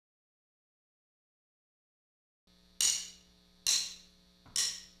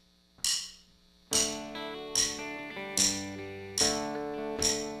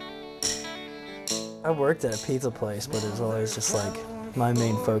I worked at a pizza place, but it was always just like, my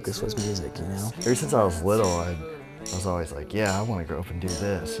main focus was music, you know? Ever since I was little, I was always like, yeah, I want to grow up and do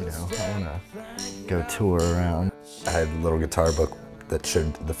this, you know? I want to go tour around. I had a little guitar book that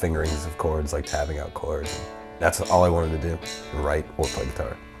showed the fingerings of chords, like tabbing out chords. And that's all I wanted to do, write or play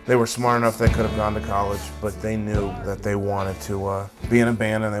guitar. They were smart enough they could have gone to college, but they knew that they wanted to be in a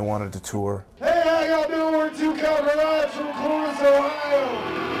band and they wanted to tour. Hey, how y'all doing? We're two Cowgirls from Columbus,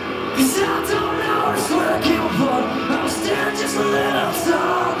 Ohio. 'Cause I don't know just where I came from. I was standing just a little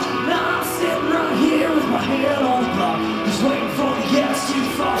tall. Now I'm sitting right here with my head on the block, just waiting for the gas to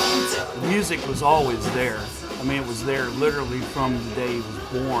fall. Music was always there. I mean, it was there literally from the day he was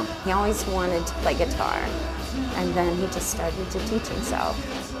born. He always wanted to play guitar, and then he just started to teach himself.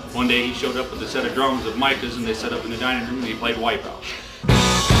 One day he showed up with a set of drums of Micah's and they set up in the dining room and he played Wipeout.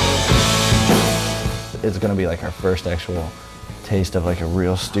 It's going to be like our first actual taste of like a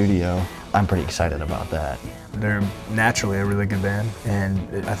real studio. I'm pretty excited about that. They're naturally a really good band, and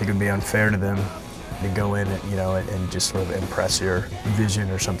I think it would be unfair to them to go in and, and just sort of impress your vision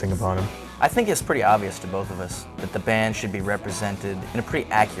or something upon them. I think it's pretty obvious to both of us that the band should be represented in a pretty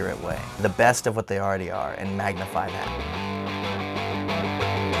accurate way. The best of what they already are, and magnify that.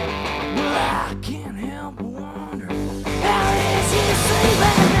 I can't help but wonder, how is he sleeping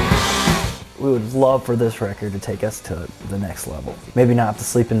at night? We would love for this record to take us to the next level. Maybe not have to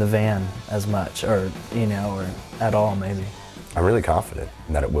sleep in the van as much, or, or at all, maybe. I'm really confident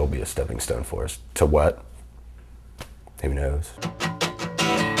that it will be a stepping stone for us. To what? Who knows?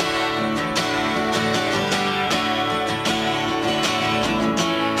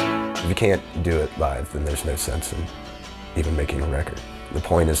 If you can't do it live, then there's no sense in even making a record. The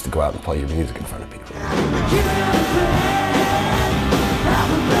point is to go out and play your music in front of people.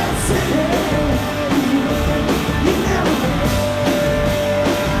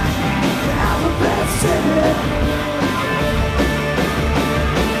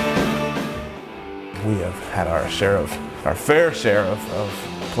 We have had our fair share of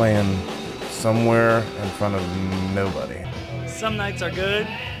playing somewhere in front of nobody. Some nights are good,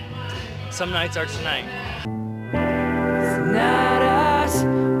 some nights are tonight.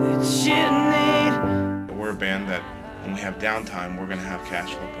 We're a band that when we have downtime, we're gonna have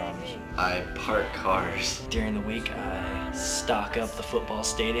cash flow problems. I park cars. During the week, I stock up the football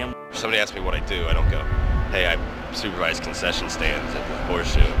stadium. If somebody asks me what I do, I don't go, hey, I supervise concession stands at the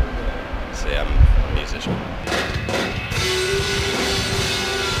Horseshoe. I say I'm a musician.